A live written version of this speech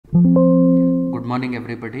Good morning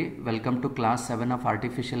everybody. Welcome to class 7 of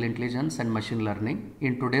Artificial Intelligence and Machine Learning.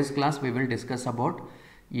 In today's class we will discuss about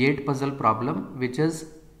 8 puzzle problem which is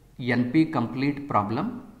NP complete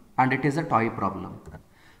problem and it is a toy problem.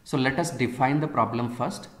 So let us define the problem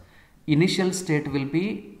first. Initial state will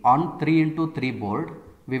be on 3 into 3 board.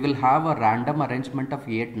 We will have a random arrangement of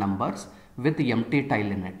 8 numbers with empty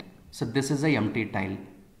tile in it. So this is a empty tile.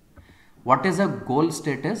 What is a goal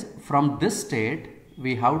state is from this state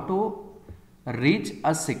we have to reach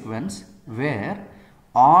a sequence where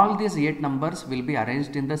all these 8 numbers will be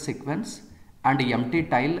arranged in the sequence and empty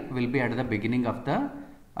tile will be at the beginning of the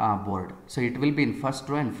board. So it will be in first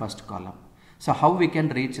row and first column. So how we can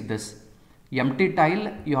reach this? Empty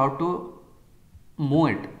tile you have to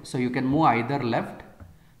move it. So you can move either left,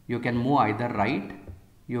 you can move either right,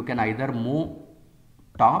 you can either move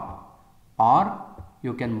top or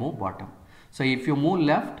you can move bottom. So if you move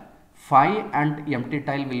left, 5 and empty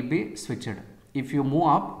tile will be switched. If you move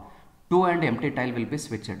up, 2 and empty tile will be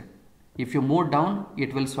switched. If you move down,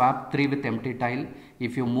 it will swap 3 with empty tile.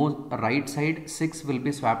 If you move right side, 6 will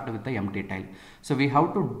be swapped with the empty tile. So we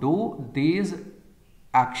have to do these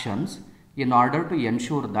actions in order to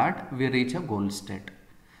ensure that we reach a goal state.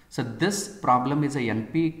 So this problem is a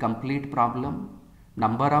NP complete problem.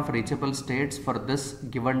 Number of reachable states for this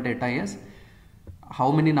given data is how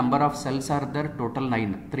many number of cells are there? Total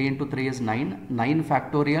 9. 3 into 3 is 9. 9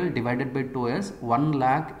 factorial divided by 2 is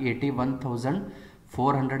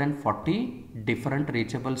 1,81,440 different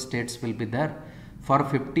reachable states will be there. For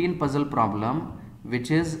 15 puzzle problem,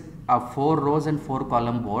 which is a 4 rows and 4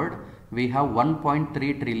 column board, we have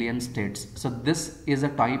 1.3 trillion states. So this is a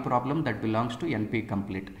toy problem that belongs to NP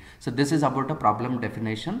complete. So this is about a problem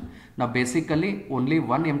definition. Now basically only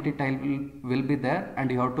one empty tile will be there and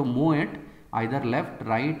you have to move it either left,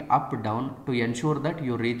 right, up, down to ensure that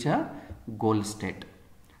you reach a goal state.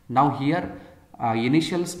 Now here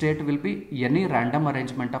initial state will be any random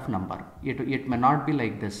arrangement of number. It may not be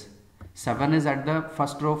like this. 7 is at the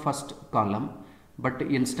first row, first column, but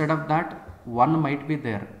instead of that 1 might be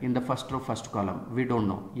there in the first row, first column. We don't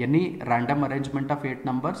know. Any random arrangement of 8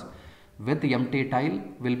 numbers with empty tile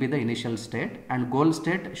will be the initial state and goal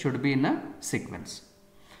state should be in a sequence.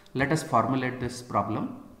 Let us formulate this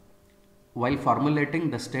problem. While formulating,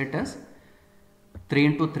 the state is 3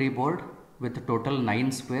 into 3 board with total 9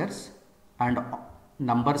 squares and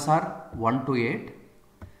numbers are 1 to 8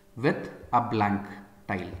 with a blank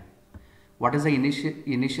tile. What is the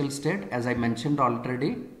initial state? As I mentioned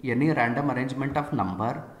already, any random arrangement of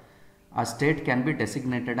number, a state can be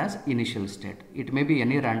designated as initial state. It may be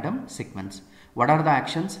any random sequence. What are the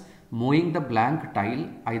actions? Moving the blank tile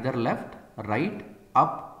either left, right,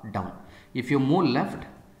 up, down. If you move left,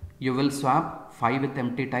 you will swap 5 with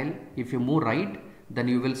empty tile. If you move right, then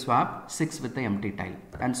you will swap 6 with the empty tile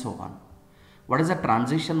and so on. What is the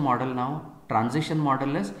transition model now? Transition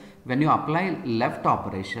model is when you apply left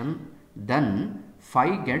operation, then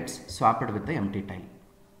 5 gets swapped with the empty tile.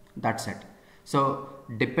 That's it. So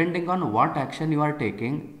depending on what action you are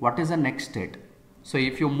taking, what is the next state? So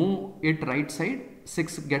if you move it right side,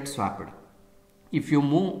 6 gets swapped. If you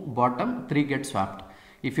move bottom, 3 gets swapped.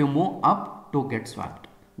 If you move up, 2 gets swapped.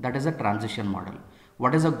 That is a transition model.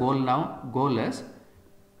 What is the goal now? Goal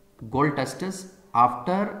test is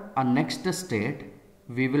after a next state,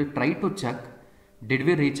 we will try to check did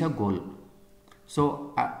we reach a goal.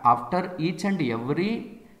 So after each and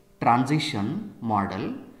every transition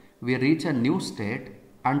model, we reach a new state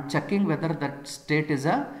and checking whether that state is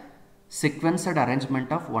a sequenced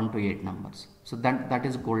arrangement of 1 to 8 numbers. So that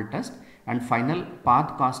is goal test, and final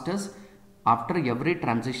path cost is after every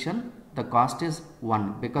transition the cost is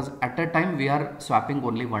 1 because at a time we are swapping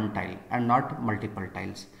only one tile and not multiple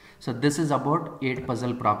tiles. So this is about 8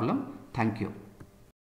 puzzle problem. Thank you.